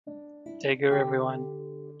Jai Guru,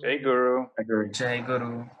 everyone. Jai Guru. Jai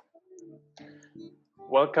Guru.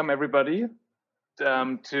 Welcome, everybody,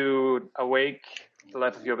 to Awake, the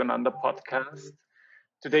Life of Yogananda podcast.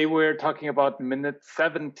 Today, we're talking about minute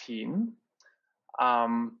 17.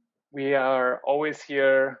 We are always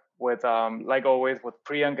here with, like always, with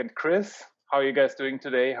Priyank and Chris. How are you guys doing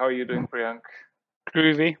today? How are you doing, Priyank?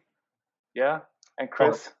 Groovy. Yeah? And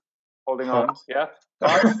Chris? Holding on? Yeah?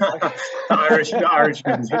 The Irish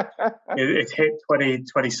means it hit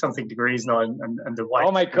 20 something degrees now, and the white.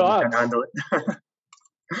 Oh my God. Can handle it.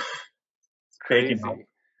 Crazy.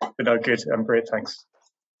 But no, good. I'm great. Thanks.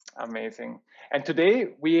 Amazing. And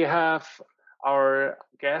today we have our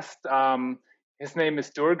guest. His name is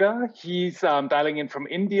Durga. He's dialing in from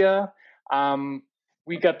India.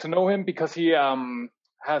 We got to know him because he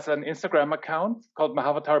has an Instagram account called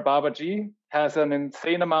Mahavatar Babaji, has an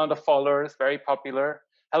insane amount of followers, very popular.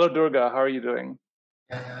 Hello, Durga. How are you doing?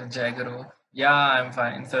 Jai Guru. Yeah, I'm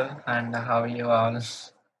fine, sir. And how are you all?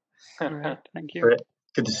 Great, thank you. Great.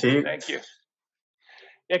 Good to see you. Thank you.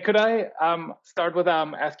 Yeah, could I start with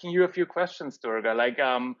asking you a few questions, Durga? Like,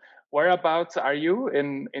 whereabouts are you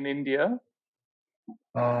in India?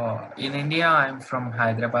 In India, I'm from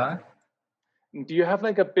Hyderabad. Do you have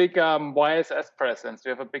like a big YSS presence? Do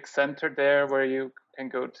you have a big center there where you can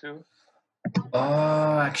go to?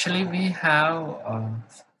 Actually, we have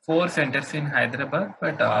 4 centers in Hyderabad,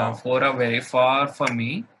 but 4 are very far for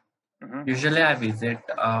me. Mm-hmm. Usually, I visit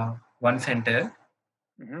one center.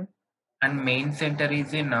 Mm-hmm. And main center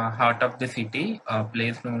is in heart of the city, a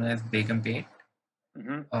place known as Begumpet.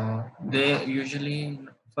 Mm-hmm. They usually,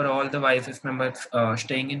 for all the YSS members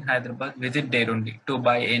staying in Hyderabad, visit there only to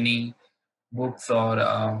buy any books or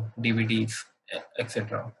DVDs,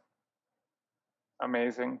 etc.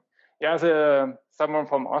 Amazing. Yeah, as someone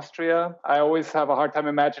from Austria, I always have a hard time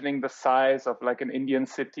imagining the size of like an Indian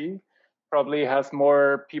city. Probably has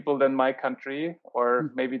more people than my country,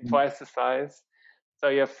 or maybe twice the size. So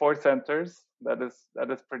you have 4 centers. That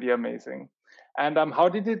is pretty amazing. And how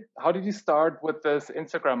did you start with this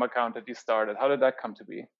Instagram account that you started? How did that come to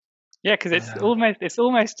be? Yeah, because it's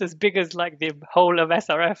almost as big as like the whole of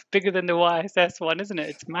SRF, bigger than the YSS one, isn't it?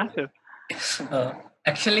 It's massive.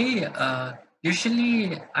 Actually,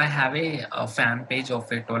 usually I have a fan page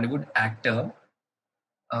of a Tollywood actor.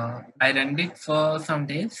 I ran it for some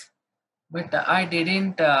days, but I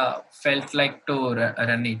didn't felt like to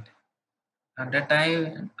run it. At that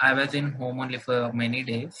time, I was in home only for many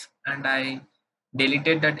days, and I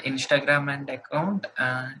deleted that Instagram and account,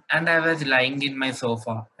 and I was lying in my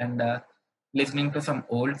sofa and listening to some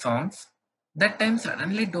old songs. That time,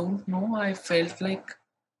 suddenly, don't know, I felt like,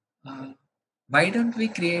 why don't we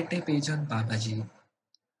create a page on Babaji?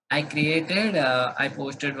 I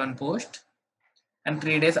posted one post, and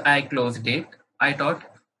 3 days I closed it. I thought,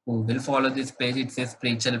 who will follow this page? It's a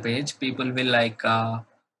spiritual page. People will like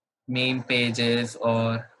meme pages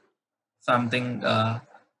or something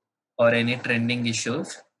or any trending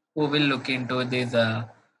issues. Who will look into this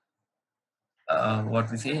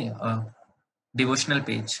devotional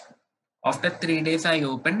page. After 3 days I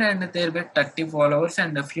opened and there were 30 followers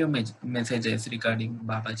and a few messages regarding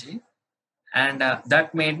Babaji, and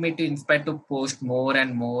that made me to inspire to post more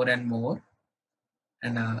and more and more.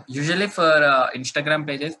 And usually for Instagram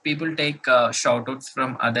pages, people take shout outs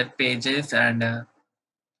from other pages, and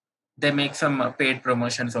they make some paid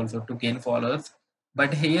promotions also to gain followers.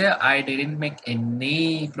 But here I didn't make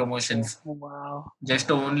any promotions. Wow. Just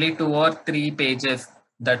only 2 or 3 pages,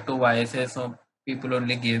 that to YSS. So people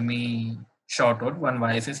only give me shout out, one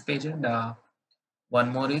YSS page, and one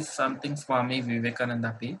more is something Swami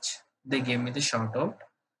Vivekananda page. They gave me the shout out.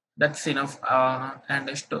 That's enough. And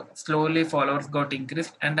slowly followers got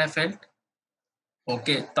increased, and I felt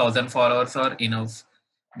okay, 1,000 followers are enough.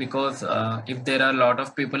 Because if there are a lot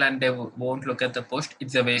of people and they won't look at the post,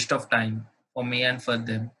 it's a waste of time for me and for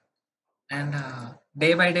them. And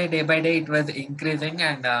day by day, it was increasing,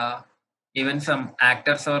 and even some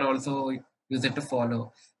actors are also use it to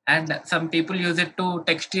follow. And some people use it to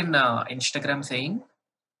text in Instagram saying,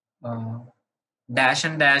 dash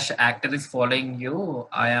and dash actor is following you.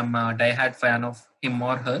 I am a diehard fan of him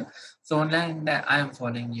or her. So and I am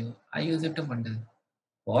following you. I use it to wonder,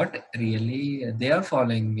 what really they are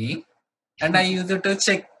following me, and I used it to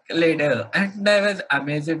check later, and I was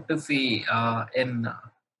amazed to see in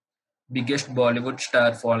biggest Bollywood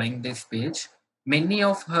star following this page. Many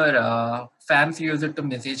of her fans used it to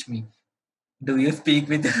message me, do you speak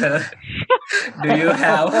with her? Do you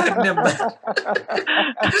have her number?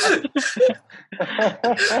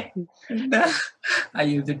 I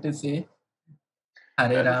used it to say,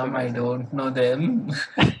 Hare Ram, I don't know them.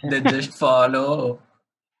 They just follow.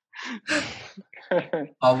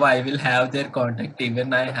 How I will have their contact?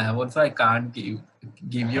 Even I have also, I can't give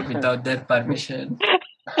you without their permission.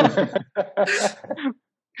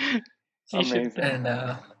 You should. Amazing.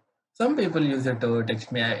 And some people use it to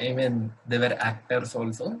text me. Even they were actors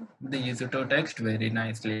also. They use it to text very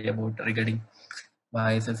nicely about regarding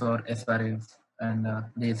biases or SRF, and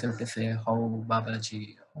they used to say how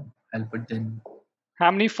Babaji helped them.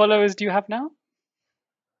 How many followers do you have now?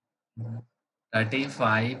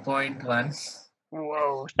 35.1.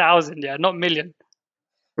 Whoa, 1,000, yeah, not million.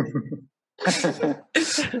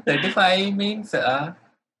 35 means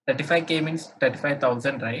 35K means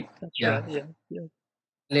 35,000, right? That's Yeah. right. Yeah.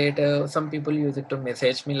 Later, some people use it to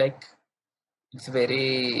message me like it's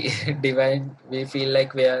very divine. We feel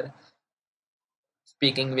like we are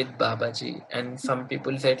speaking with Babaji. And some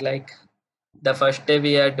people said like the first day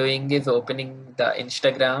we are doing is opening the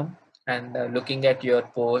Instagram and looking at your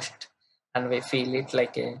post, and we feel it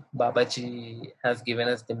like a Babaji has given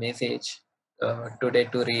us the message today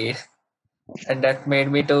to read, and that made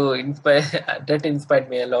me to inspire. That inspired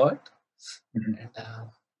me a lot, and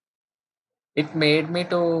it made me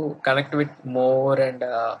to connect with more and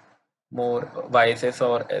more vices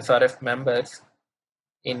or SRF members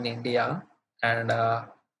in India and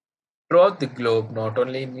throughout the globe, not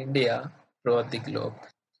only in India, throughout the globe.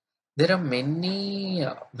 There are many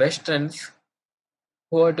Westerns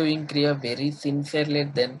who are doing Kriya very sincerely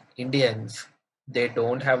than Indians. They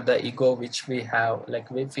don't have the ego which we have. Like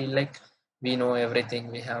we feel like we know everything.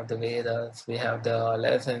 We have the Vedas, we have the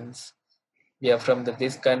lessons. We are from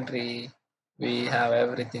this country. We have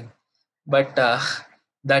everything. But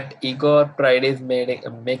that ego or pride is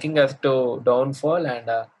making us to downfall, and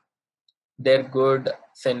their good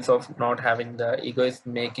sense of not having the ego is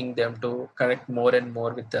making them to connect more and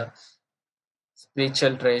more with the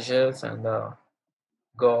spiritual treasures and the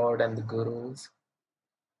God and the gurus.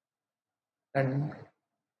 And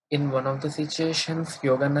in one of the situations,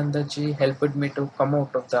 Yogananda ji helped me to come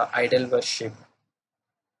out of the idol worship,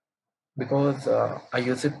 because I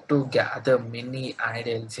used to gather many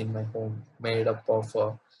idols in my home made up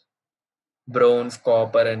of bronze,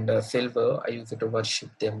 copper, and silver. I used to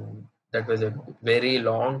worship them. That was a very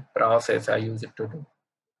long process I used to do.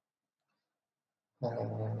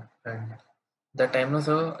 And that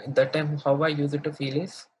time how I used to feel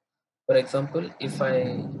is, for example, if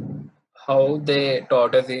I how they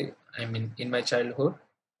taught us, I mean, in my childhood,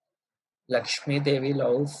 Lakshmi Devi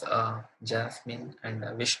loves jasmine, and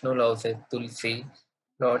Vishnu loves tulsi.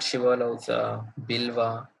 Lord Shiva loves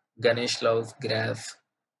bilva. Ganesh loves grass,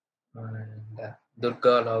 and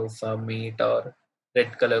Durga loves meat or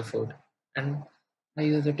red color food. And I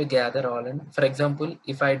use it to gather all. And for example,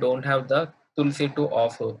 if I don't have the tulsi to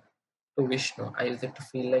offer to Vishnu, I use it to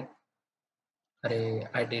feel like,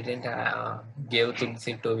 I didn't give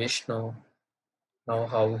tulsi to Vishnu. Now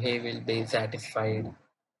how he will be satisfied?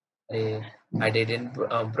 I didn't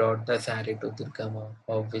brought the sari to Durgama.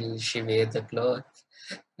 How will she wear the clothes?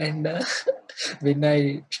 And when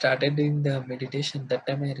I started doing the meditation, that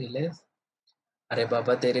time I realized, Are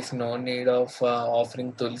Baba, there is no need of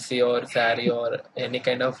offering tulsi or sari or any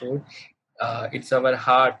kind of food. It's our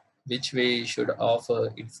heart which we should offer.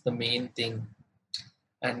 It's the main thing.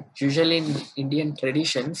 And usually in Indian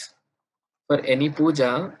traditions, for any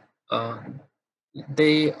puja,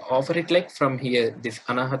 they offer it like from here, this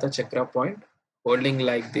Anahata Chakra point, holding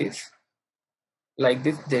like this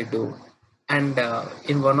they do. And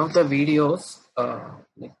in one of the videos,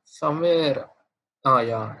 like somewhere,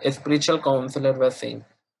 yeah, a spiritual counselor was saying,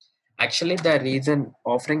 actually the reason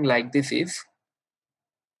offering like this is,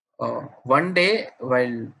 one day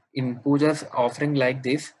while in pujas offering like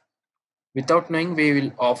this, without knowing we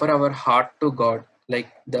will offer our heart to God.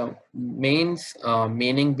 Like the main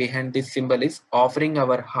meaning behind this symbol is offering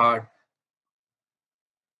our heart.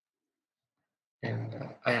 And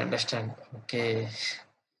I understand. Okay,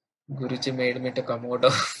 Guruji made me to come out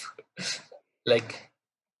of like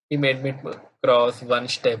he made me to cross one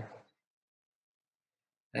step,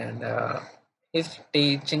 and his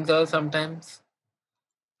teachings are sometimes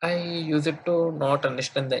I use it to not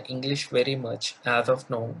understand the English very much as of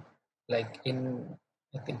now. Like in,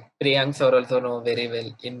 I think Priyank sir also know very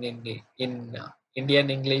well in Indian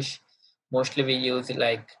English. Mostly we use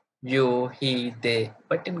like you, he, they.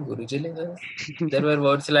 But in Guruji levels, there were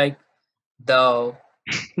words like thou,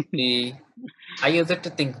 he. I used to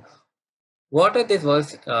think, what are these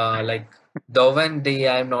words like thou and thee?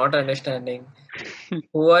 I'm not understanding.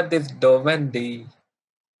 Who are these thou and thee?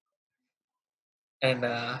 And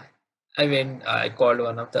I called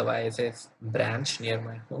one of the YSS branch near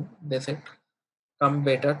my home. They said, come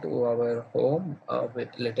better to our home.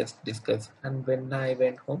 Let us discuss. And when I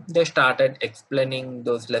went home, they started explaining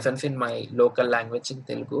those lessons in my local language in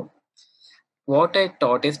Telugu. What I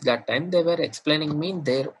taught is that time they were explaining me in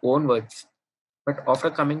their own words. But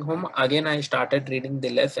after coming home, again I started reading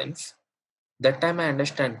the lessons. That time I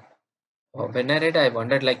understand. When I read, I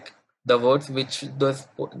wondered like the words which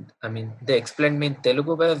they explained me in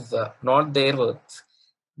Telugu was not their words.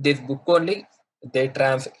 This book only they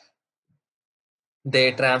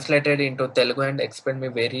translated into Telugu and explained me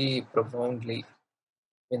very profoundly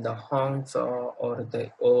in the honks or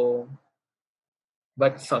the oh.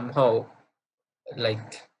 But somehow,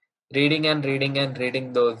 like reading and reading and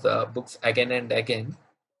reading those books again and again,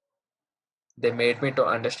 they made me to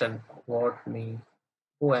understand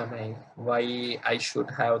who am I, why I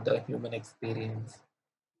should have the human experience.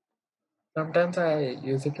 Sometimes I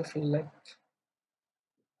used to feel like,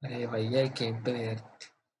 why I came to Earth?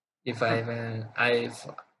 If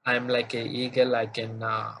I'm like a eagle, I can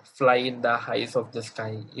fly in the heights of the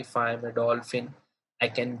sky. If I'm a dolphin, I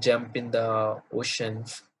can jump in the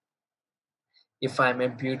oceans. If I'm a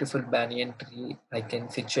beautiful banyan tree, I can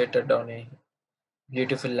situated on a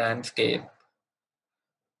beautiful landscape.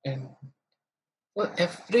 And for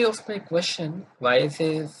every of my question,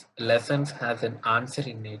 Vyas's lessons has an answer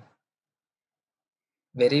in it.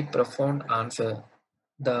 Very profound answer.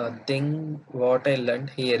 The thing what I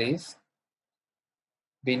learned here is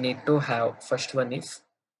we need to have first one is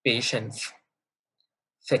patience.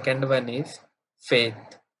 Second one is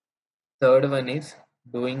faith. Third one is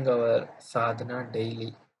doing our sadhana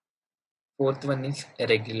daily. Fourth one is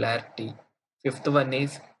regularity. Fifth one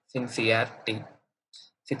is sincerity.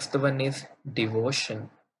 Sixth one is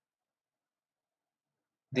devotion.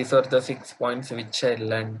 These are the 6 points which I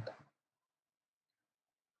learned.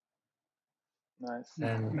 Nice.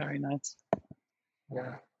 And Very nice.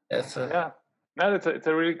 yeah, yes, sir. Yeah, no, it's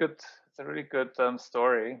a really good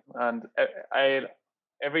story, and I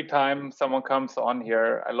every time someone comes on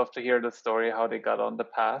here, I love to hear the story how they got on the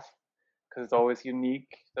path, because it's always unique.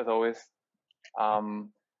 There's always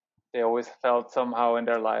they always felt somehow in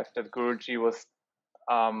their life that Guruji was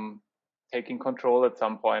taking control at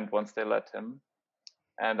some point once they let him,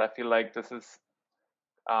 and I feel like this is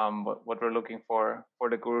what we're looking for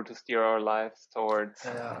the Guru to steer our lives towards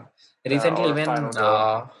Recently, our when final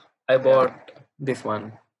goal. I bought this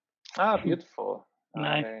one. Ah, beautiful.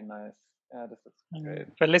 Nice. Very nice. Yeah, this is great.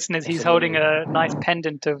 For listeners, he's holding a nice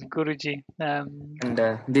pendant of Guruji. And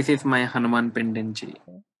this is my Hanuman pendant.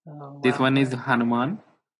 Oh, This wow. one is Hanuman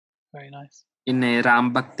Very nice. in a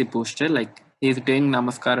Ram Bhakti posture, like he's doing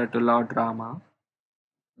Namaskara to Lord Rama.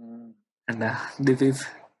 Mm. And this is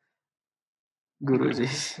Guruji.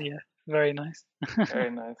 Yeah, very nice. Very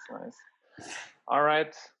nice, nice. All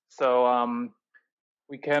right. So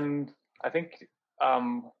we can, I think,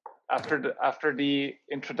 after the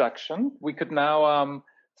introduction, we could now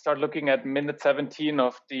start looking at minute 17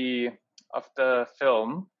 of the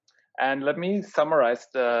film. And let me summarize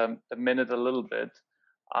the minute a little bit.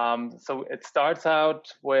 So it starts out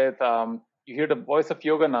with you hear the voice of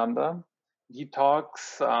Yogananda. He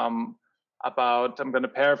talks about, I'm going to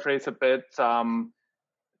paraphrase a bit,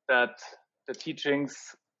 that the teachings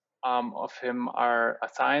of him are a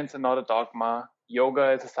science and not a dogma.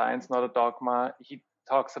 Yoga is a science, not a dogma. He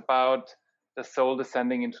talks about the soul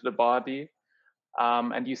descending into the body,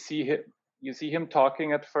 and you see him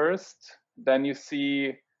talking at first. Then you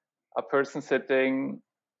see a person sitting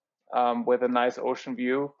with a nice ocean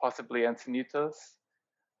view, possibly Encinitas.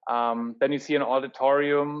 Then you see an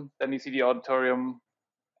auditorium. Then you see the auditorium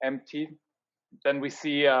empty. Then we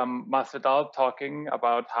see Masvidal talking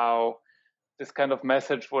about how this kind of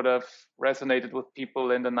message would have resonated with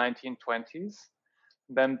people in the 1920s.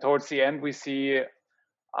 Then towards the end, we see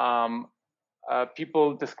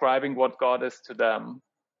people describing what God is to them,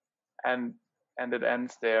 and it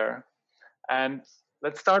ends there. And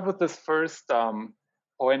let's start with this first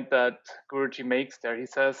point that Guruji makes there. He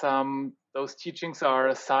says those teachings are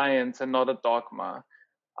a science and not a dogma.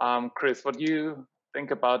 Chris, what do you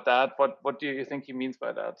think about that? What do you think he means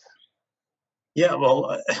by that? Yeah,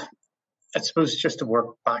 well, I suppose just to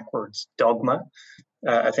work backwards, dogma.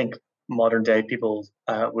 I think modern day people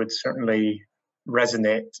would certainly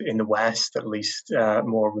resonate in the West, at least,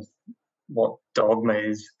 more with what dogma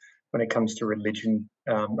is when it comes to religion.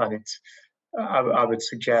 And it's, I would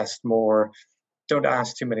suggest more, don't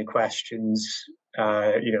ask too many questions,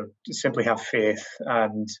 simply have faith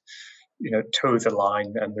and, toe the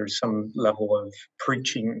line, and there's some level of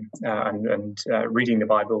preaching and reading the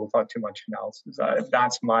Bible without too much analysis.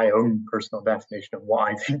 That's my own personal definition of what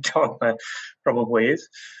I think dogma probably is.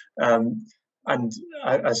 and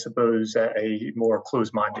I suppose a more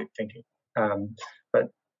closed-minded thinking. But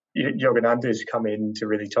Yogananda has come in to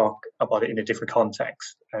really talk about it in a different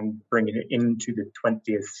context and bringing it into the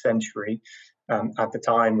 20th century at the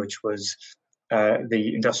time, which was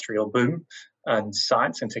the industrial boom and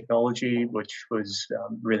science and technology, which was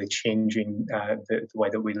really changing the way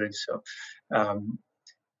that we live. So,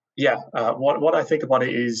 what I think about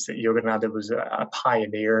it is that Yogananda was a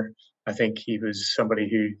pioneer. I think he was somebody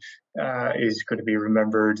who is going to be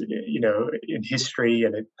remembered, in history.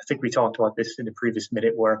 And I think we talked about this in the previous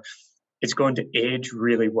minute, where it's going to age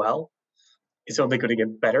really well. It's only going to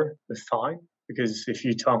get better with time, because if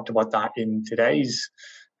you talked about that in today's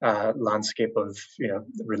landscape of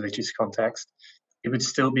religious context, it would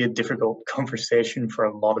still be a difficult conversation for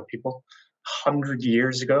a lot of people. 100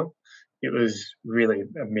 years ago, it was really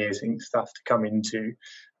amazing stuff to come into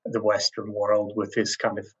the Western world with this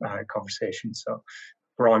kind of conversation. So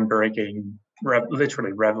groundbreaking,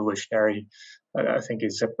 literally revolutionary, I think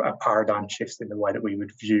is a paradigm shift in the way that we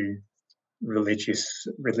would view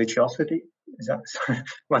religiosity. Is that, am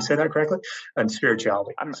I saying that correctly? And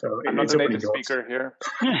spirituality. I'm not the native speaker here.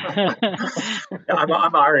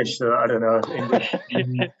 I'm Irish, so I don't know English.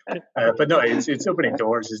 But no, it's opening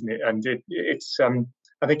doors, isn't it? And it's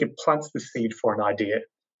I think it plants the seed for an idea,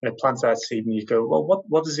 and it plants that seed, and you go, well,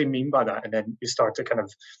 what does he mean by that? And then you start to kind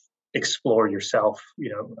of explore yourself,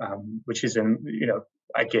 which is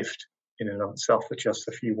a gift in and of itself with just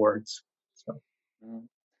a few words. So.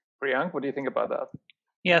 Priyank, what do you think about that?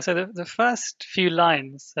 Yeah, so the first few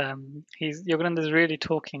lines, Yogananda is really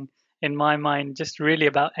talking, in my mind, just really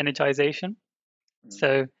about energization.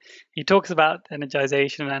 So he talks about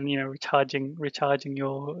energization and recharging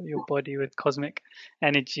your body with cosmic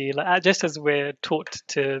energy, just as we're taught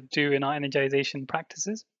to do in our energization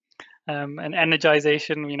practices. And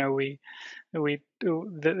energization,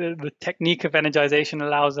 the technique of energization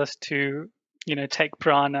allows us to take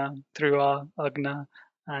prana through our agna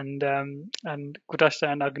and Kudashta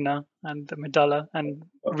and Agna and the medulla and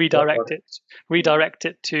redirect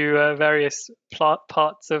it to various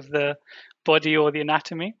parts of the body or the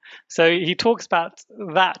anatomy. So he talks about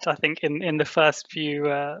that, I think, in the first few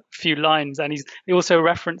lines, and he also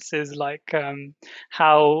references like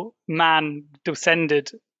how man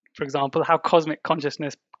descended, for example, how cosmic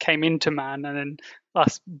consciousness came into man, and then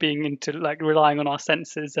us being into like relying on our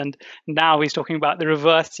senses. And now he's talking about the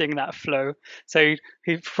reversing that flow. So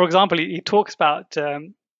for example, he talks about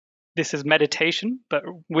this as meditation, but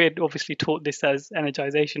we're obviously taught this as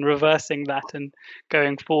energization, reversing that and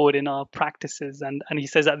going forward in our practices. And he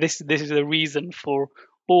says that this is the reason for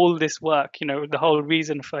all this work. The whole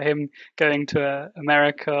reason for him going to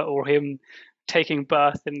America, or him taking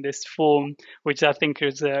birth in this form, which I think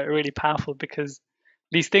is really powerful, because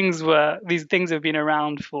these things have been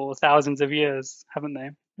around for thousands of years, haven't they?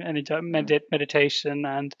 Meditation,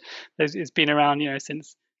 and it's been around,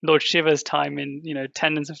 since Lord Shiva's time in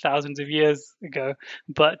tens of thousands of years ago.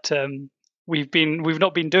 But we've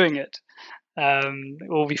not been doing it,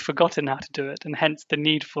 or we've forgotten how to do it, and hence the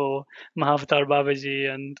need for Mahavatar Babaji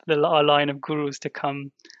and our line of gurus to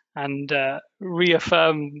come and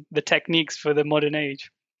reaffirm the techniques for the modern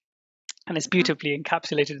age. And it's beautifully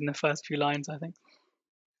encapsulated in the first few lines, I think.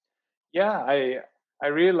 Yeah, I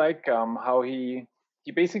really like how he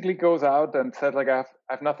basically goes out and said, like, I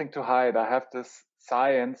have nothing to hide. I have this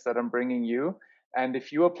science that I'm bringing you, and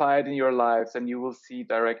if you apply it in your lives, then you will see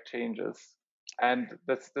direct changes. And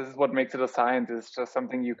this is what makes it a science. It's just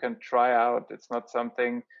something you can try out. It's not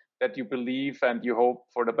something that you believe and you hope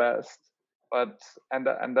for the best. But and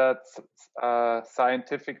that's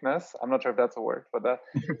scientificness. I'm not sure if that's a word, but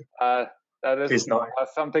that is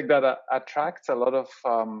something that attracts a lot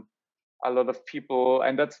of people,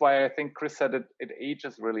 and that's why I think Chris said it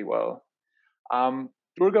ages really well.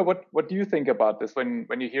 Durga, what do you think about this when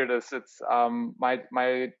you hear this? It's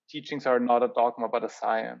my teachings are not a dogma but a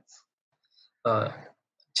science.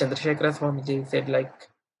 Chandrasekhara Swamiji said, like,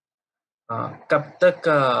 कब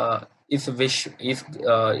तक इस विश्व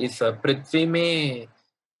इस पृथ्वी में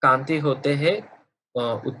कांति होते हैं,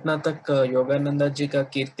 उतना तक योगानंदा जी का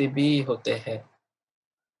कीर्ति भी होते हैं.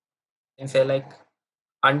 And say, like,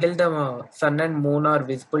 until the sun and moon are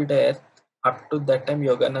visible to earth, up to that time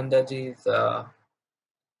Yogananda ji's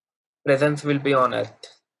presence will be on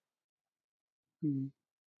earth.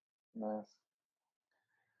 Nice.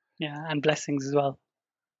 Yeah, and blessings as well.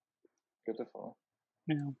 Beautiful.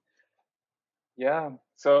 Yeah.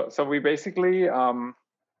 So we basically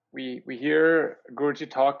we hear Guruji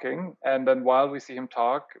talking, and then while we see him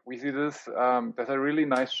talk, we see this. There's a really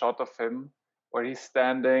nice shot of him where he's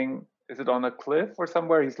standing. Is it on a cliff or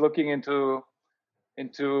somewhere? He's looking into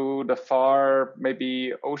into the far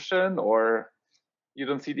maybe ocean, or you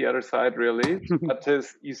don't see the other side really, but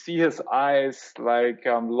you see his eyes like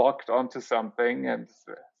locked onto something, and it's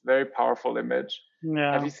a very powerful image.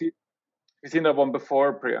 Yeah. Have you seen that one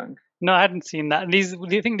before, Priyank? No, I hadn't seen that. Do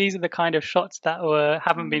you think these are the kind of shots that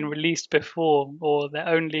haven't been released before, or they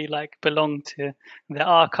only like belong to the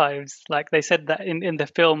archives? Like they said that in the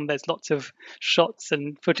film, there's lots of shots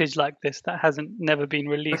and footage like this that hasn't never been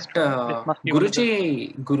released. But This must be one of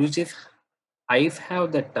them. Guruji's eyes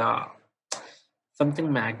have that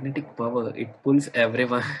something magnetic power. It pulls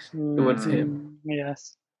everyone towards him.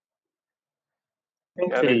 Yes.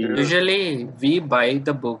 Yeah, they do. Usually we buy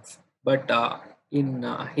the books, but in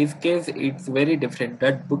his case, it's very different.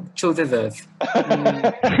 That book chooses us.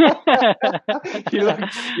 he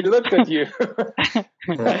looked at you.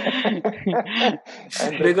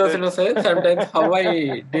 Because sir, sometimes how I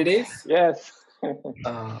did is, yes.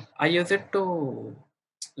 I use it to,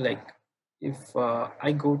 like, if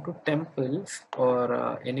I go to temples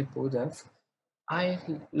or any pujas, I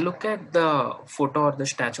look at the photo or the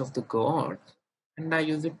statue of the god, and I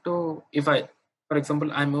use it to, if I, for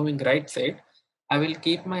example, I'm moving right side, I will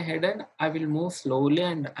keep my head and I will move slowly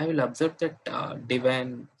and I will observe that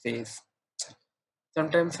divine face.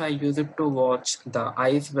 Sometimes I use it to watch the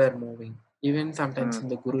eyes were moving. Even sometimes in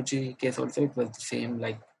the Guruji case also it was the same,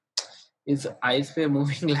 like his eyes were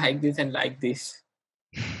moving like this and like this.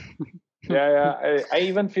 Yeah. I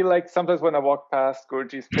even feel like sometimes when I walk past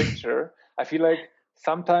Guruji's picture, I feel like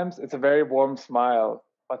sometimes it's a very warm smile,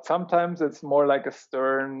 but sometimes it's more like a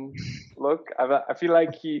stern look. I feel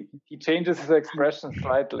like he changes his expression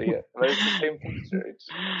slightly, but it's the same picture.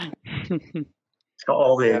 It's got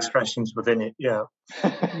all the expressions within it. Yeah.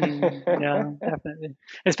 Yeah, definitely.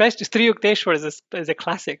 Especially Sri Yukteswar is a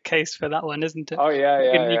classic case for that one, isn't it? Oh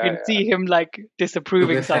yeah. You can see him like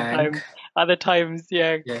disapproving sometimes. Frank, Other times,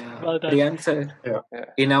 yeah. Well done. Priyank sir, Yeah.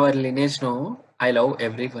 in our lineage, no, I love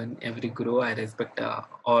everyone, every guru. I respect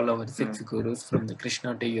all our 6 gurus from the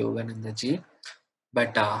Krishna to Yogananda ji.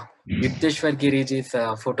 But Yukteswar Giriji's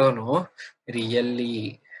photo, no,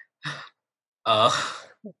 really,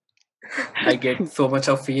 I get so much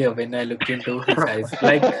of fear when I look into his eyes.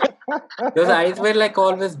 Like those eyes were like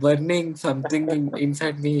always burning something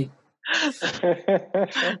inside me.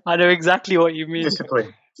 I know exactly what you mean.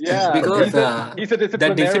 Discipline. Yeah, Because he's a the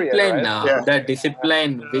disciplinarian, discipline, right? the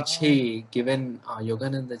discipline which he given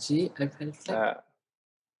Yogananda ji, I felt like,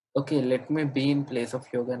 okay, let me be in place of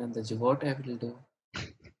Yogananda ji. What I will do?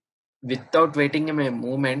 Without waiting a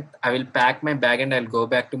moment, I will pack my bag and I'll go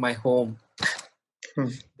back to my home.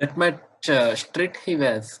 That much strict he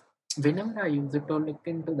was. Whenever I use it or look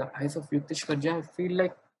into the eyes of Yukteswar ji, I feel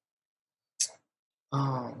like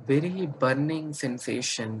very burning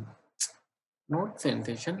sensation. Not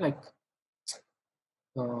sensation, like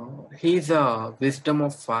he's a wisdom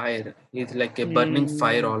of fire. He's like a burning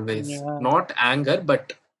fire always. Yeah. Not anger,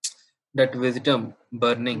 but that wisdom,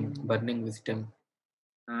 burning wisdom.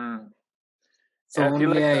 So Yeah, I feel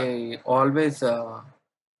only like I always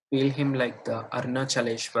feel him like the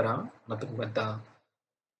Arunachaleshwara, nothing but the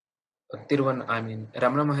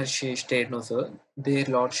Ramana Maharshi stayed, no sir. Their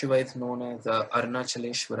Lord Shiva is known as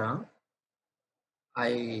Arunachaleshwara.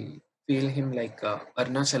 I feel him like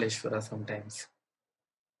Arunachaleshwara sometimes.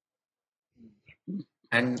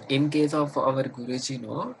 And in case of our Guruji,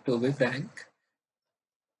 no, to be frank,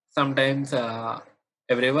 sometimes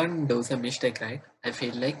everyone does a mistake, right? I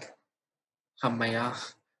feel like, Hammaya,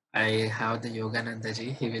 I have the Yogananda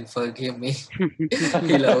ji, he will forgive me,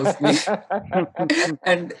 he loves me.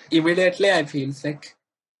 And immediately I feel like,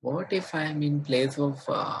 what if I'm in place of,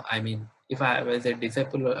 if I was a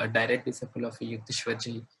direct disciple of Yukteswar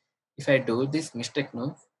ji, if I do this mistake,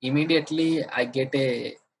 no, immediately I get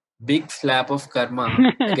a big slap of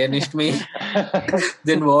karma against me.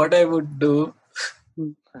 Then what I would do?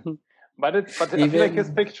 But I feel like his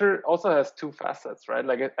picture also has 2 facets, right?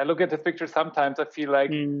 Like I look at his picture, sometimes I feel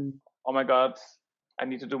like, oh my God, I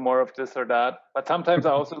need to do more of this or that. But sometimes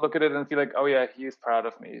I also look at it and feel like, oh yeah, he is proud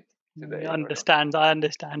of me today. I understand.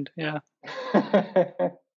 Yeah.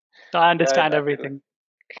 I understand everything.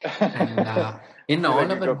 And in all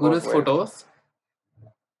like our Guru's photos,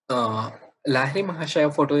 Lahiri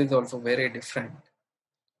Mahashaya photo is also very different.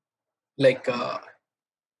 Like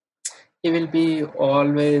he will be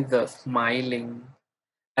always smiling,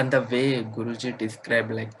 and the way Guruji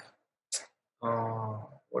described, like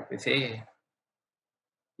what we say,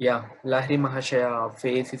 yeah, Lahiri Mahashaya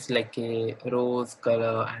face is like a rose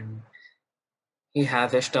color, and he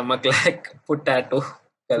has a stomach like potato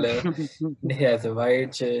color. And he has a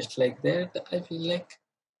white chest like that. I feel like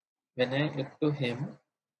when I look to him,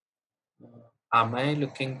 am I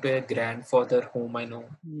looking to a grandfather whom I know?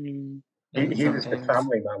 Mm, And He was the sometimes,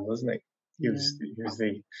 family man, wasn't he? He was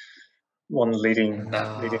the one leading and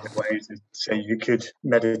the way to say you could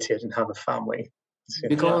meditate and have a family at the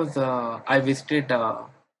same yeah. time. because I visited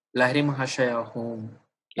Lahiri Mahashaya home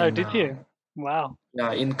Oh, in did you? Wow.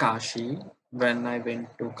 in Kashi when I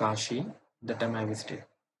went to Kashi. The time I visited,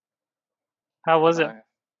 How was it? Nice.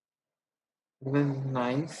 it was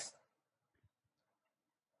nice.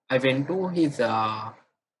 I went to his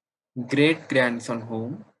great grandson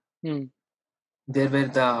home. Hmm. There were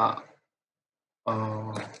the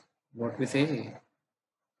what we say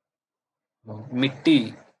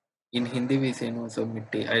mitti. In Hindi we say no, so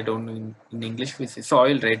mitti. I don't know. In English we say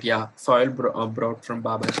soil, right? Yeah, soil brought from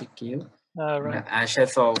Babaji cave. Right. The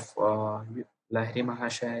ashes of Lahiri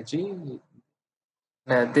Mahashaya ji.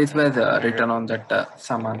 This was written on that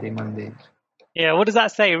Samadhi Mandir. Yeah. What does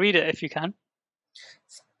that say? Read it if you can.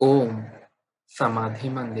 Om Samadhi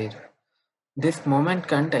Mandir. This moment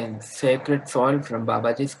contains sacred soil from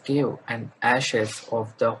Babaji's cave and ashes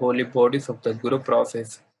of the holy bodies of the Guru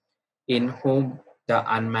process, in whom the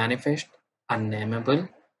unmanifest, unnameable,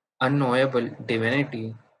 unknowable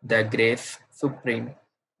divinity, the grace supreme,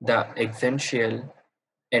 the essential,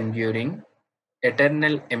 enduring,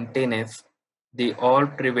 eternal emptiness, the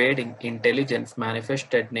all-pervading intelligence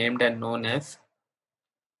manifested, named and known as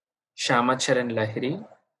Shamacharan Lahiri,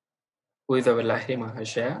 who is our Lahiri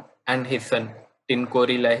Mahashaya, and his son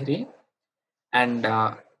Tinkori Lahiri, and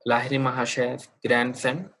Lahiri Mahashaya's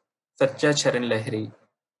grandson Satya Charan Lahiri.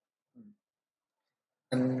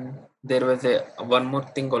 And there was a one more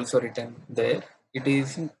thing also written there. It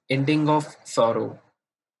is Hmm. Ending of Sorrow,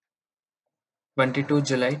 22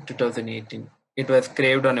 July 2018. It was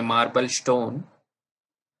carved on a marble stone.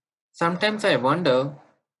 Sometimes I wonder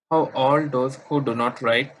how all those who do not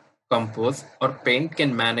write, compose, or paint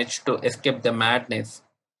can manage to escape the madness,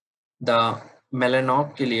 the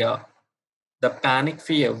melancholia, the panic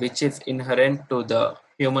fear which is inherent to the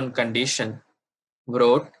human condition,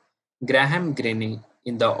 wrote Graham Greene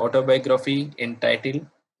in the autobiography entitled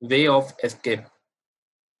Way of Escape.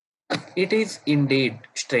 It is indeed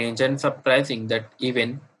strange and surprising that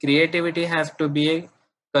even creativity has to be a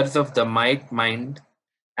curse of the mind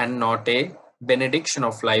and not a benediction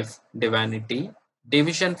of life, divinity,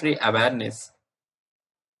 division free awareness.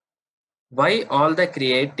 Why all the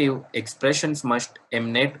creative expressions must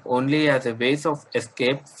emanate only as a ways of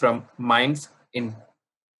escape from mind's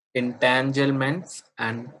entanglements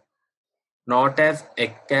and not as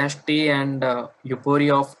ecstasy and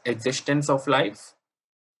euphoria of existence of life?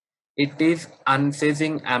 It is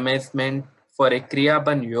unceasing amazement for a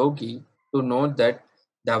Kriyaban yogi to know that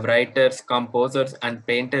the writers, composers, and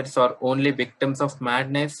painters are only victims of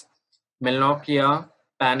madness, melancholia,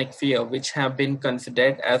 panic fear, which have been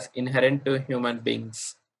considered as inherent to human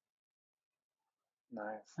beings.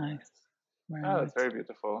 Nice. Nice. Very Oh, nice. that's very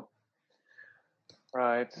beautiful.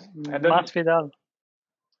 Right. And then, Masvidal.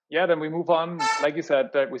 yeah, then we move on. Like you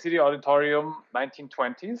said, we see the auditorium,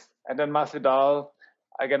 1920s, and then Masvidal,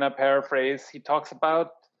 I'm gonna paraphrase. He talks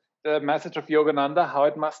about the message of Yogananda, how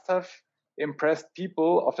it must have impressed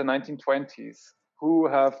people of the 1920s who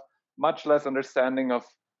have much less understanding of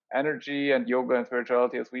energy and yoga and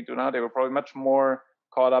spirituality as we do now. They were probably much more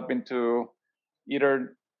caught up into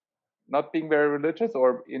either not being very religious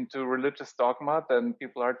or into religious dogma than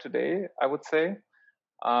people are today, I would say.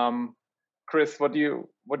 Chris, what do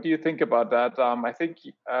you think about that? I think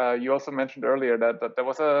you also mentioned earlier that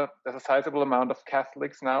there's a sizable amount of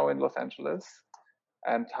Catholics now in Los Angeles,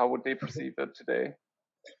 and how would they perceive it today?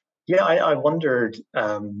 Yeah, I wondered.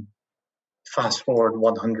 Fast forward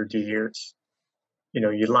 100 years,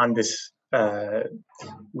 you land this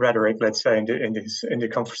rhetoric, let's say, in the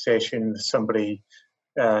conversation with somebody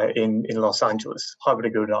in Los Angeles. How would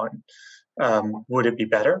it go down? Would it be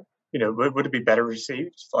better? Would it be better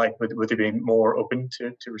received? Like, would they be more open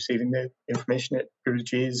to receiving the information that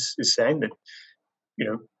Guruji is saying, that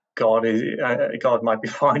God might be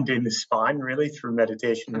found in the spine, really, through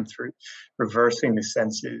meditation and through reversing the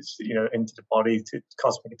senses, into the body to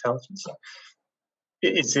cosmic intelligence.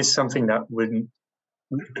 Is this something that would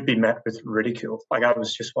be met with ridicule? Like, I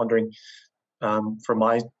was just wondering, from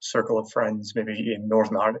my circle of friends, maybe in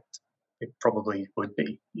Northern Ireland, it probably would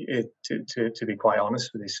be, to be quite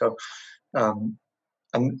honest with you. So,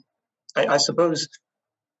 and I suppose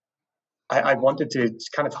I wanted to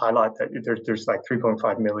kind of highlight that there's like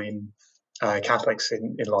 3.5 million Catholics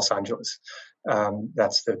in Los Angeles.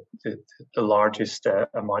 That's the largest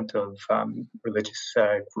amount of religious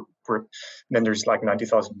group. And then there's like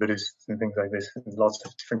 90,000 Buddhists and things like this, and lots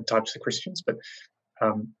of different types of Christians. But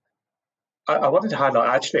I wanted to highlight,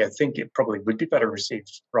 actually, I think it probably would be better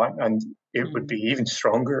received, right? And it would be even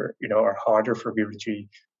stronger, or harder for Guruji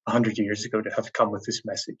 100 years ago to have come with this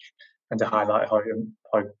message and to highlight how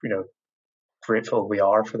grateful we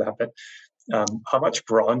are for that. But how much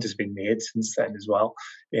ground has been made since then as well.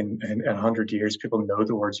 In 100 years, people know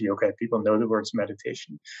the words yoga, people know the words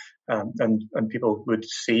meditation, and people would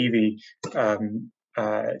see the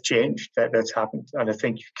change that's happened. And I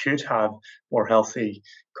think you could have more healthy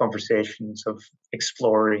conversations of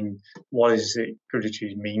exploring what is it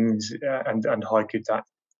Guruji means, and how could that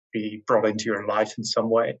be brought into your life in some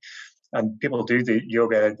way. And people do the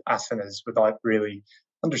yoga asanas without really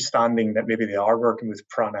understanding that maybe they are working with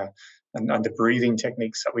prana and the breathing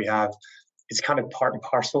techniques that we have. It's kind of part and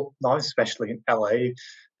parcel now, especially in LA,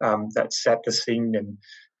 that set the scene, and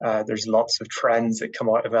there's lots of trends that come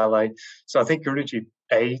out of LA. So I think Guruji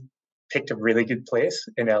picked a really good place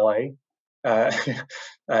in LA.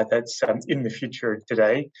 That's in the future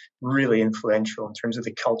today, really influential in terms of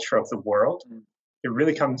the culture of the world. It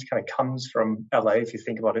really comes from LA, if you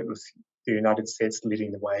think about it, with the United States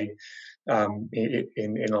leading the way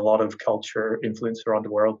in a lot of culture influence around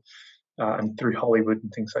the world, and through Hollywood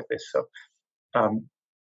and things like this. So,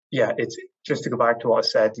 it's just to go back to what I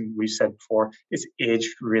said and we said before, it's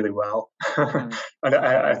aged really well, and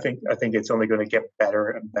I think it's only going to get better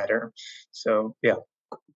and better. So, yeah.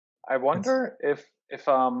 I wonder if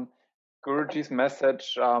Guruji's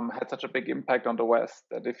message had such a big impact on the West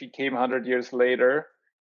that if he came 100 years later,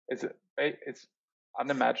 it's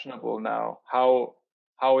unimaginable now how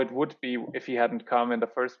it would be if he hadn't come in the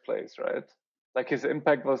first place, right? Like his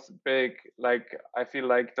impact was big. Like I feel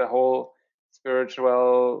like the whole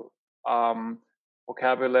spiritual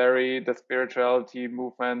vocabulary, the spirituality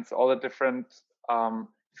movements, all the different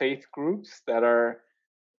faith groups that are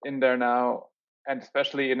in there now, and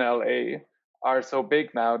especially in LA, are so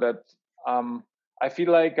big now that I feel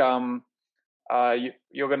like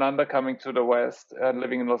Yogananda coming to the West and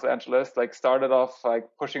living in Los Angeles, like started off like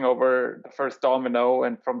pushing over the first domino,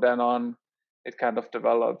 and from then on, it kind of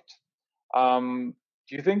developed. Do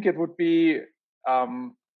you think it would be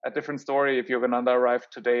a different story if Yogananda arrived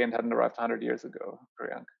today and hadn't arrived 100 years ago,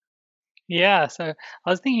 Priyank? Yeah, so I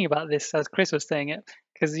was thinking about this as Chris was saying it,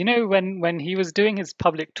 because when he was doing his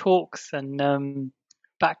public talks, and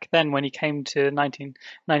back then when he came to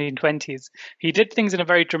 1920s, he did things in a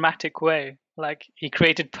very dramatic way. Like he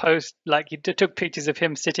created posts, like he took pictures of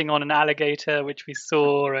him sitting on an alligator, which we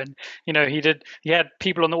saw, and he had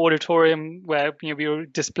people on the auditorium where we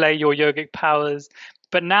would display your yogic powers.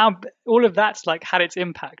 But now all of that's like had its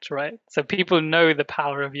impact, right? So people know the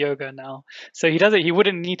power of yoga now. So he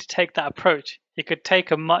wouldn't need to take that approach. He could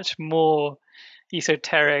take a much more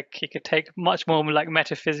esoteric, he could take much more like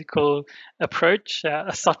metaphysical approach,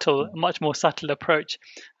 much more subtle approach.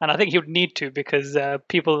 And I think he would need to, because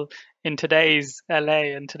people in today's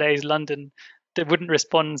LA and today's London, they wouldn't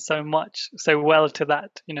respond so well to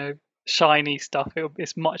that, shiny stuff.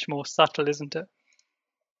 It's much more subtle, isn't it?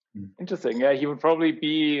 Interesting. Yeah, he would probably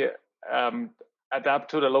be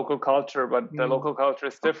adapt to the local culture, but the local culture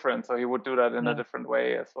is different, so he would do that in a different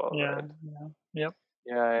way as well. Yeah. Right? Yep.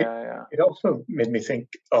 Yeah. It also made me think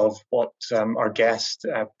of what our guest,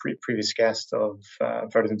 previous guest of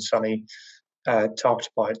Verdant Sunny, talked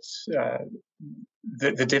about.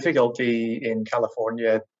 The difficulty in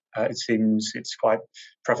California, it seems it's quite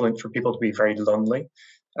prevalent for people to be very lonely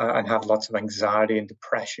and have lots of anxiety and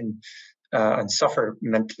depression and suffer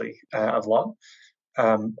mentally a lot.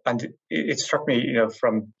 And it struck me,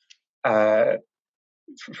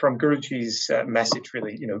 from Guruji's message,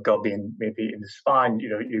 really, God being maybe in the spine,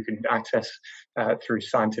 you can access through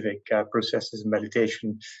scientific processes and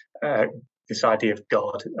meditation this idea of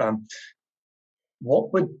God.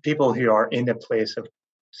 What would people who are in a place of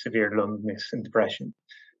severe loneliness and depression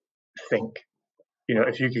think?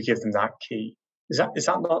 If you could give them that key, is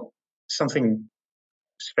that not something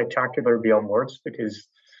spectacular beyond words? Because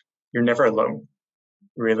you're never alone,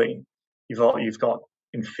 really. You've got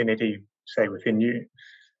infinity, say, within you,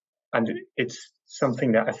 and it's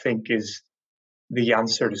something that I think is the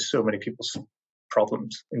answer to so many people's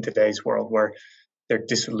problems in today's world, where they're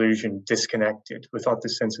disillusioned, disconnected, without the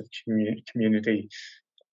sense of community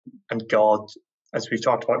and God, as we've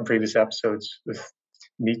talked about in previous episodes with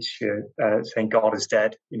Nietzsche saying God is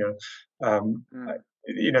dead.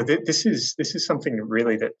 This is something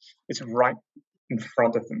really that it's right in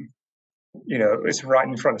front of them. It's right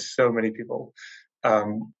in front of so many people.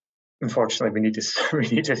 Unfortunately, we need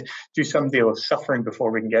to do some deal of suffering before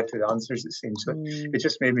we can get to the answers, it seems. So it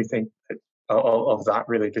just made me think of that,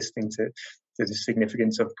 really, listening to the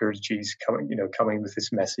significance of Guruji's coming with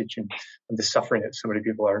this message and the suffering that so many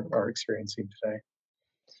people are experiencing today.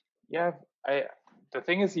 Yeah, the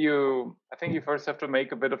thing is, I think you first have to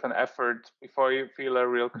make a bit of an effort before you feel a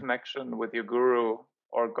real connection with your guru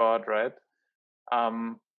or God, right?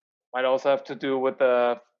 Might also have to do with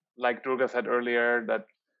like Durga said earlier, that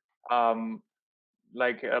some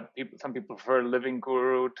people prefer living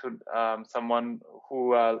guru to someone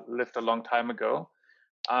who lived a long time ago,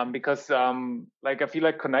 because I feel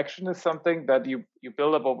like connection is something that you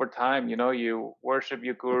build up over time. You worship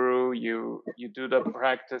your guru, you do the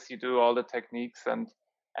practice, you do all the techniques, and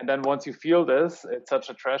then once you feel this, it's such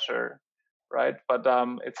a treasure, right? But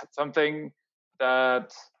it's something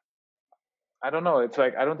that I don't know. It's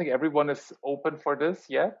like I don't think everyone is open for this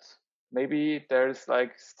yet. Maybe there's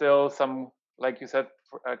still some, like you said,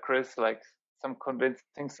 Chris, some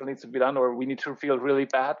convincing still needs to be done, or we need to feel really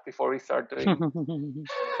bad before we start doing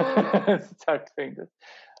this.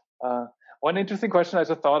 One interesting question I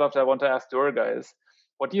just thought of that I want to ask Durga is,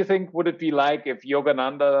 what do you think would it be like if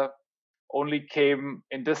Yogananda only came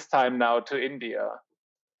in this time now to India?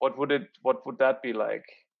 What would that be like?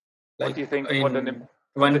 What do you think? In what an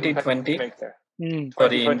 2020?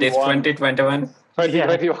 Sorry, in this 2021?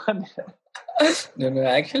 2021. No,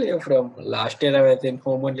 actually from last year I was in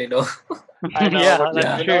home only, no. I know, Yeah, but that's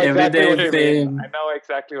I true. know Every exactly day what you mean. same. I know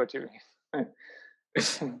exactly what you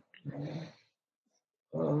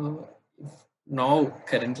mean. Now,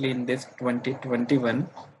 currently in this 2021,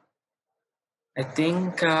 I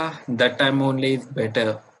think that time only is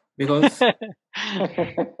better, because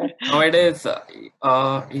nowadays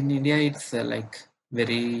in India it's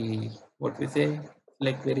very, what we say,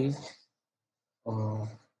 very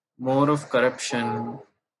more of corruption.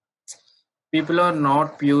 People are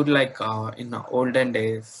not pure like in olden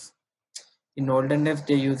days. In olden days,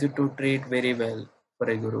 they used to treat very well for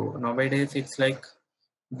a guru. Nowadays, it's like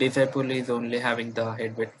disciple is only having the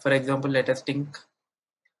head weight. For example, let us think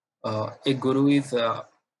a guru is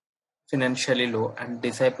financially low and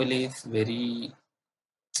disciple is very,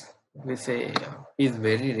 we say, is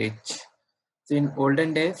very rich. So in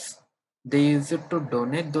olden days, they used to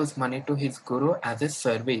donate those money to his guru as a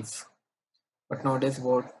service. But nowadays,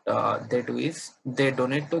 what they do is they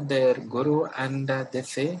donate to their guru and they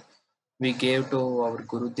say, we gave to our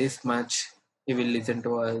guru this much, he will listen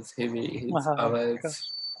to us, he's ours.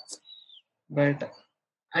 But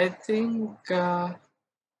I think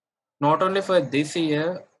not only for this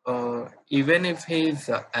year, even if he is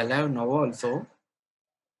alive now also,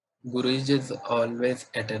 Guru is just always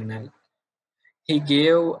eternal. He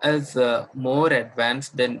gave us more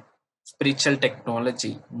advanced than spiritual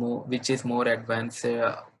technology, which is more advanced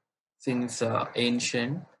since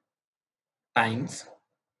ancient times.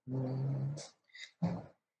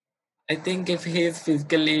 I think if he is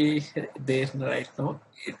physically there right now,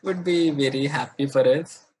 it would be very happy for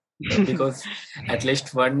us, because at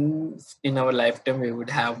least once in our lifetime we would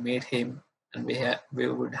have met him, and we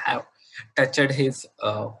would have touched his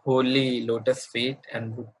holy lotus feet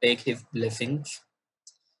and would take his blessings.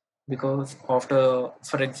 Because after,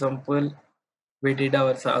 for example, we did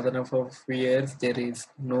our sadhana for a few years, there is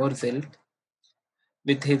no result.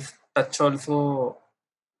 With his touch also,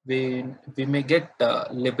 we may get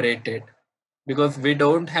liberated, because we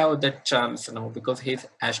don't have that chance now because he's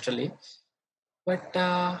astrally. But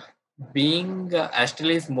being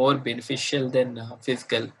astrally is more beneficial than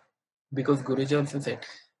physical, because Guruji also said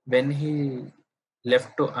when he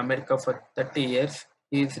left to America for 30 years,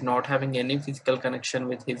 he is not having any physical connection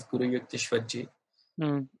with his Guru Yukteswarji.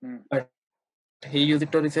 But he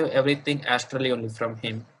used to receive everything astrally only from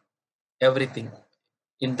him, everything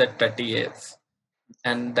in that 30 years.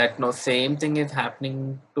 And that no same thing is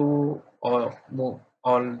happening to all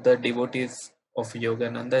the devotees of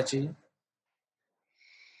Yogananda ji.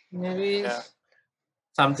 Maybe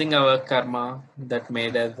something our karma that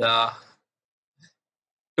made us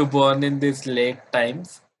to born in these late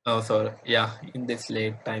times. Oh, sorry. Yeah, in these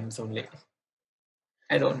late times only.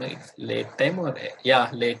 I don't know if late time or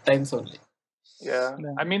late times only. Yeah,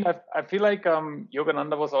 I mean, I feel like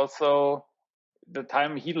Yogananda was also, the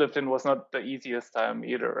time he lived in was not the easiest time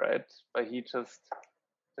either, right? But he just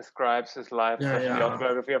describes his life, especially the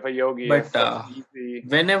autobiography of a yogi, but as such easy.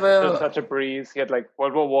 Whenever such a breeze. He had like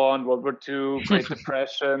World War One, World War Two, Great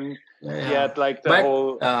Depression. He had like the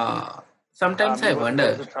whole. Sometimes I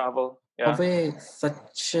wonder to travel. how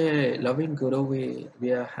such a loving guru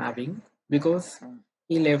we are having, because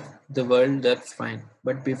he left the world, that's fine.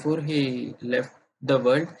 But before he left the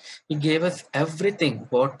world, he gave us everything,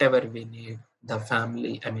 whatever we need. The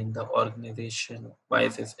family, the organization,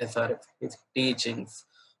 YSS, SRF, his teachings,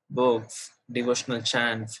 books, devotional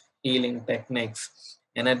chants, healing techniques,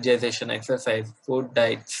 energization exercise, food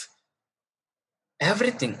diets,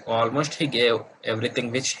 everything. Almost he gave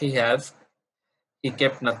everything which he has. He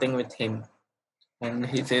kept nothing with him. And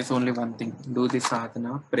he says only one thing: do the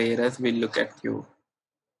sadhana, prayers will look at you.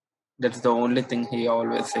 That's the only thing he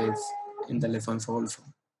always says in the lessons also.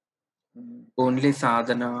 Mm. Only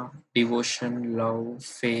sadhana, devotion, love,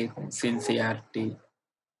 faith, sincerity.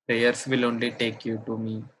 Prayers will only take you to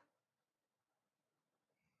me.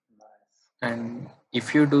 Nice. And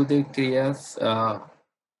if you do the kriyas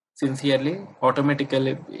sincerely,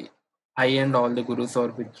 automatically I and all the gurus are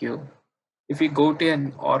with you. If you go to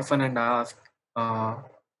an orphan and ask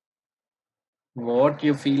what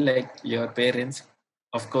you feel like your parents,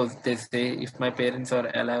 of course they say if my parents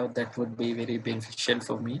are alive, that would be very beneficial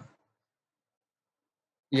for me.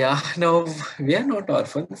 Yeah, no, we are not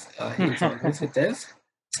orphans. He is always with us.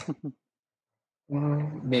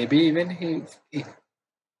 Maybe even he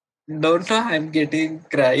don't know. I'm getting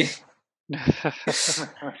cry.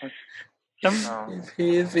 Oh. If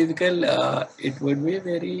he is physical, it would be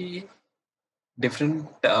very different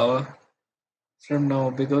from now,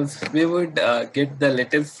 because we would get the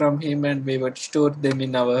letters from him and we would store them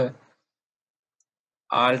in our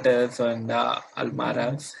altars and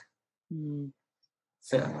almaras. Mm.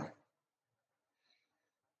 So,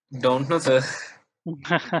 don't know, sir.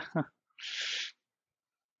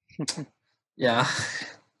 Yeah.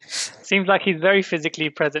 Seems like he's very physically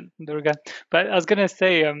present, Durga. But I was going to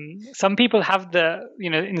say, some people have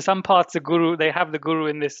in some parts, they have the guru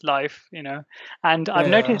in this life, and I've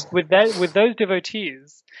Yeah. noticed with those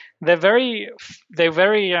devotees, they're very,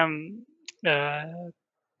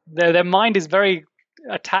 their mind is very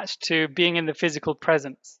attached to being in the physical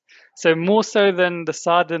presence. So more so than the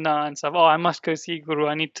sadhana and stuff. Oh, I must go see Guru.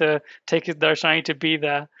 I need to take his darshan. I need to be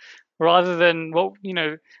there, rather than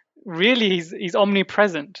really he's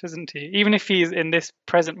omnipresent, isn't he? Even if he's in this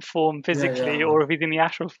present form physically, Yeah. or if he's in the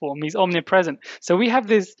astral form, he's omnipresent. So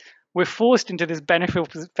we're forced into this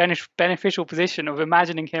beneficial position of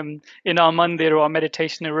imagining him in our mandir or our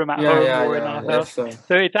meditation room at home or in our house. Yes,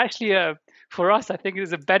 So it's actually for us, I think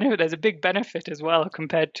there's a benefit. There's a big benefit as well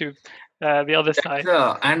compared to the other side.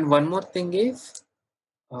 And one more thing is,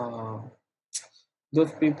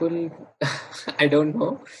 those people, I don't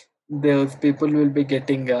know, those people will be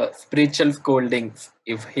getting spiritual scoldings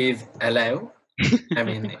if he is alive. I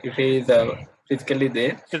mean, if he is physically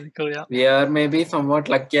there. Physical, yeah. We are maybe somewhat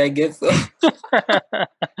lucky, I guess.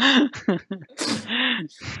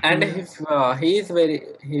 And if he is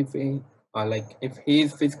if he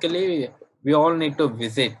is physically, we all need to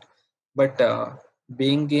visit. But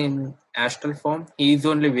being in astral form, he is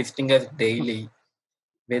only visiting us daily.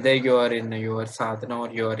 Whether you are in your sadhana, or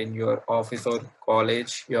you are in your office or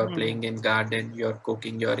college, you are playing in garden, you are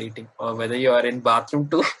cooking, you are eating, or whether you are in bathroom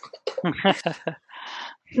too.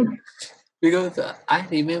 Because I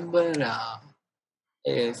remember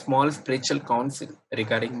a small spiritual counsel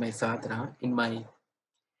regarding my sadhana. In my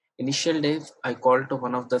initial days, I called to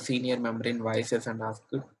one of the senior member in Vices and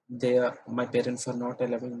asked, my parents are not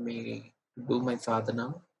allowing me to do my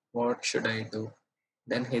sadhana. What should I do?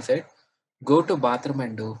 Then he said, go to bathroom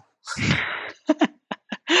and do. Yeah.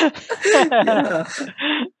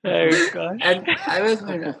 Oh gosh. And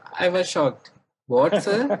I was shocked. What,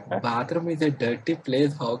 sir? Bathroom is a dirty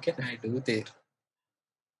place. How can I do there?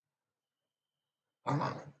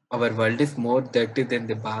 Our world is more dirty than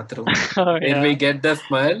the bathroom. Here we get the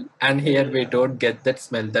smell, and here we don't get that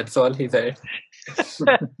smell. That's all he said.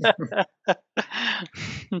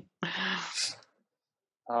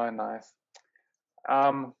 Oh, nice.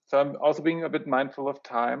 So I'm also being a bit mindful of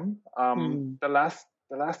time. The last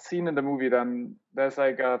scene in the movie, then there's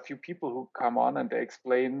like a few people who come on and they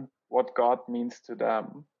explain what God means to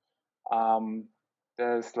them.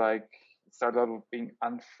 There's like, it started out with being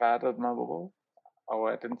unfathomable. Oh,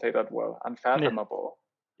 I didn't say that well. Unfathomable.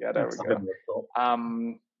 Yeah, there we go.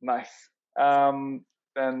 Nice.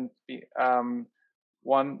 Then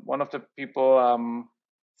one of the people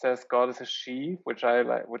says God is a she, which I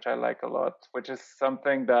like a lot, which is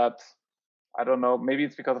something that I don't know, maybe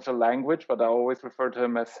it's because of the language, but I always refer to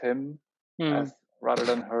him as him as rather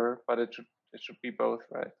than her, but it should be both,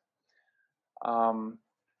 right?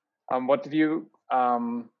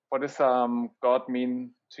 What does God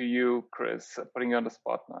mean to you, Chris? Putting you on the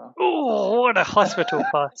spot now. Oh, what a hospital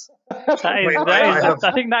pass! I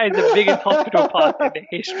think that is the biggest hospital pass in the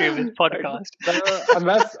history of this podcast.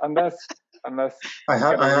 Unless I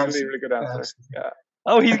have a really good answer. Yeah.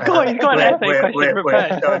 Oh, he's got an essay question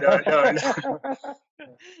prepared. No.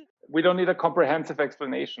 We don't need a comprehensive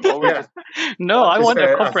explanation. Or we Yeah. just No, I want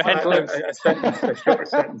a a comprehensive. sentence, a short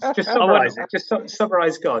sentence. Just summarize it. Just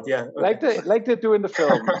summarize God. Yeah. Okay. like they do in the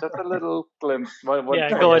film. Just a little glimpse. What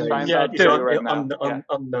Yeah, go on. shines Yeah, out to do you it. right now.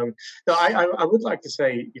 Unknown. No, I would like to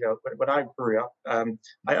say, when I grew up,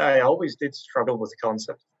 I always did struggle with the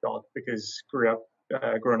concept of God because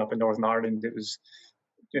growing up in Northern Ireland, it was,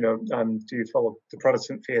 do you follow the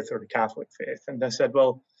Protestant faith or the Catholic faith? And they said,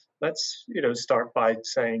 well, let's start by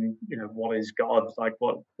saying, what is God? Like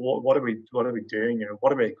what are we doing?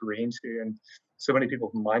 What are we agreeing to? And so many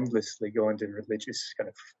people mindlessly go into religious kind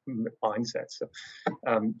of mindsets.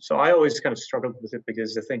 So I always kind of struggled with it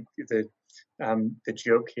because I think the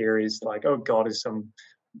joke here is like, oh, God is some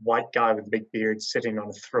white guy with a big beard sitting on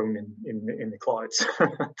a throne in the clouds,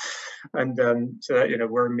 and so that,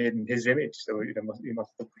 we're made in His image, so you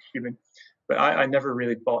must look human. But I never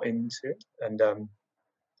really bought into it, and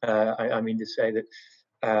I mean to say that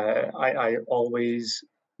I always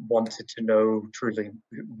wanted to know truly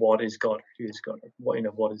what is God, who is God,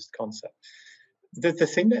 what is the concept. The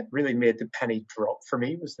thing that really made the penny drop for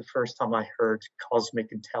me was the first time I heard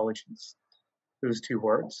cosmic intelligence, those two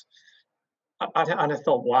words. And I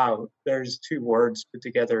thought, wow, there's two words put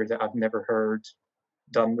together that I've never heard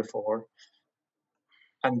done before.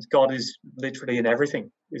 And God is literally in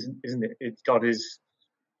everything, isn't it? God is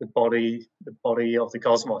the body of the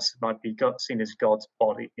cosmos. It might be seen as God's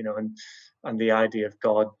body, and the idea of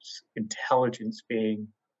God's intelligence being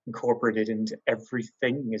incorporated into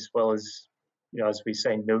everything, as well as, as we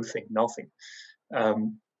say, nothing.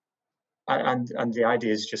 And the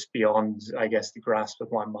idea is just beyond, I guess, the grasp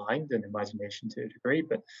of my mind and imagination to a degree.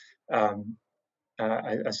 But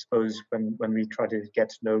I suppose when we try to get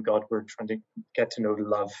to know God, we're trying to get to know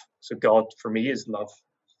love. So God, for me, is love.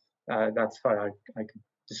 That's how I can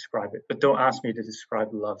describe it. But don't ask me to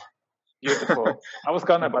describe love. Beautiful. I was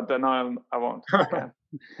gonna, but then I won't.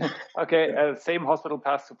 Okay. Same hospital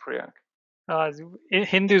pass to Priyank. In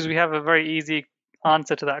Hindus, we have a very easy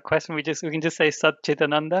answer to that question. We can just say Sat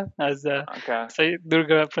Chitananda, as so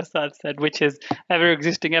Durga Prasad said, which is ever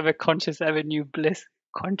existing, ever conscious, ever new bliss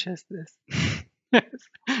consciousness. Nice.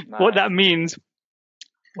 What that means,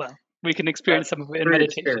 well, we can experience some of it in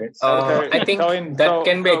meditation. I think that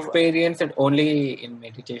can be experienced only in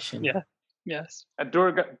meditation. Yeah. Yes.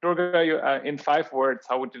 Durga, you, in 5 words,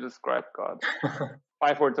 how would you describe God?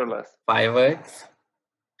 5 words or less. 5 words.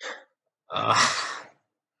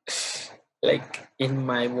 Like in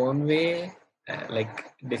my own way,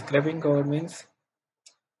 like describing God means,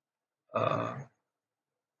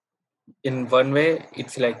 in one way,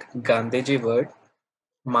 it's like Gandhiji word,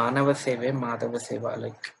 Manava Seva, Madhava Seva,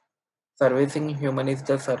 like servicing human is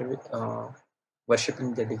the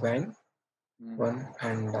worshipping the divine one,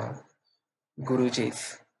 and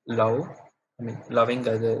Guruji's love, loving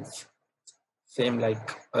others, same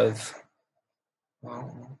like us,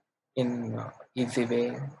 in easy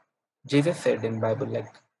way. Jesus said in Bible,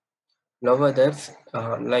 like, love others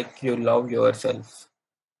like you love yourself.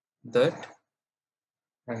 That.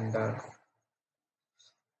 And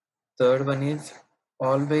third one is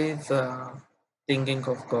always thinking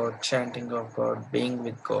of God, chanting of God, being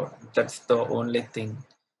with God. That's the only thing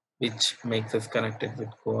which makes us connected with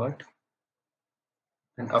God.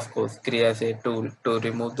 And of course, Kriya is a tool to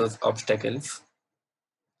remove those obstacles.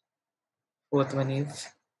 Fourth one is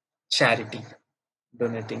charity,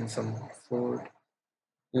 donating some food.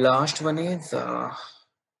 Last one is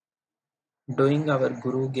doing our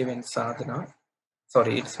Guru given sadhana.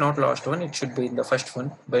 Sorry, it's not last one. It should be in the first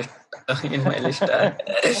one, but in my list,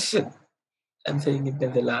 I'm saying it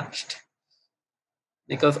as the last.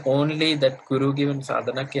 Because only that Guru given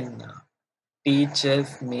sadhana can teach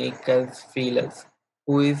us, make us, feel us.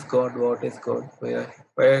 Who is God? What is God?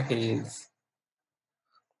 Where He is?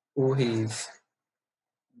 Who He is?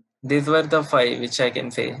 These were the 5 which I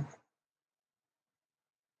can say.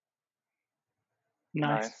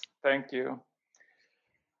 Nice. Thank you.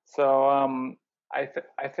 So I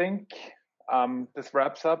think this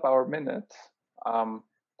wraps up our minute.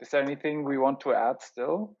 Is there anything we want to add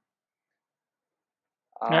still?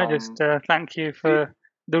 No, just thank you for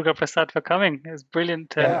Durga Prasad for coming. It was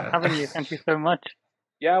brilliant having you. Thank you so much.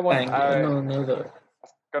 Yeah, I was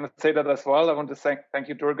going to say that as well. I want to thank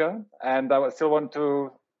you, Durga. And I still want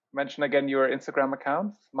to mention again your Instagram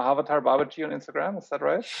account, Mahavatar Babaji on Instagram. Is that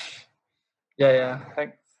right? Yeah.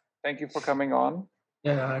 Thank you for coming on.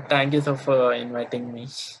 Yeah, thank you so for inviting me.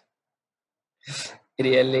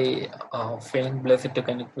 Really feeling blessed to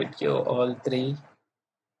connect with you all 3.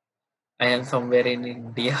 I am somewhere in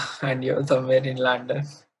India and you're somewhere in London.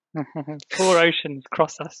 4 oceans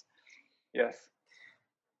cross us. Yes.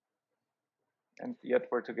 And yet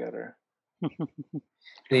we're together.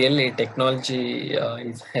 Really, technology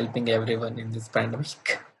is helping everyone in this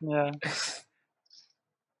pandemic. Yeah.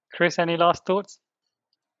 Chris, any last thoughts?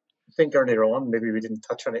 I think earlier on, maybe we didn't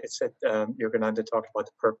touch on it. It said Yogananda talked about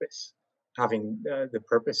the purpose, having the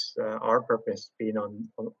purpose, our purpose, being on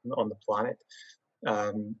the planet,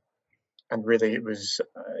 and really it was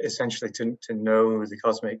essentially to know the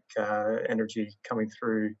cosmic energy coming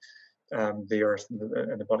through the earth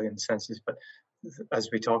and the body and the senses. But as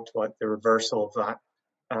we talked about, the reversal of that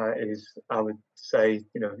is, I would say,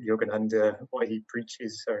 Yogananda, what he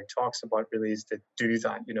preaches or talks about really is to do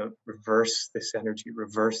that, reverse this energy,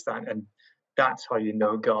 reverse that. And that's how you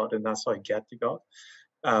know God, and that's how you get to God.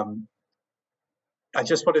 I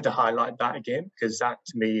just wanted to highlight that again, because that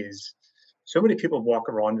to me is, so many people walk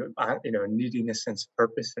around, needing a sense of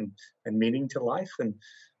purpose and meaning to life. And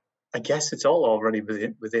I guess it's all already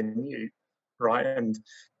within you, right? And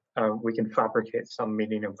we can fabricate some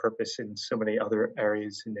meaning and purpose in so many other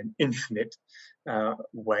areas in an infinite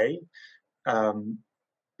way.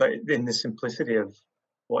 But in the simplicity of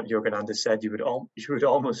what Yogananda said, you would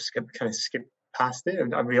almost skip past it,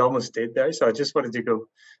 and we almost did there. So I just wanted to go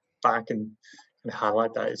back and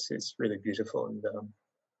highlight that. It's really beautiful, and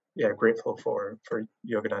grateful for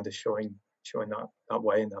Yogananda showing that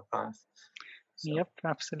way and that path. So. Yep,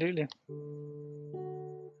 absolutely.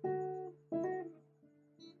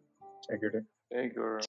 Jai Guru. Jai Guru.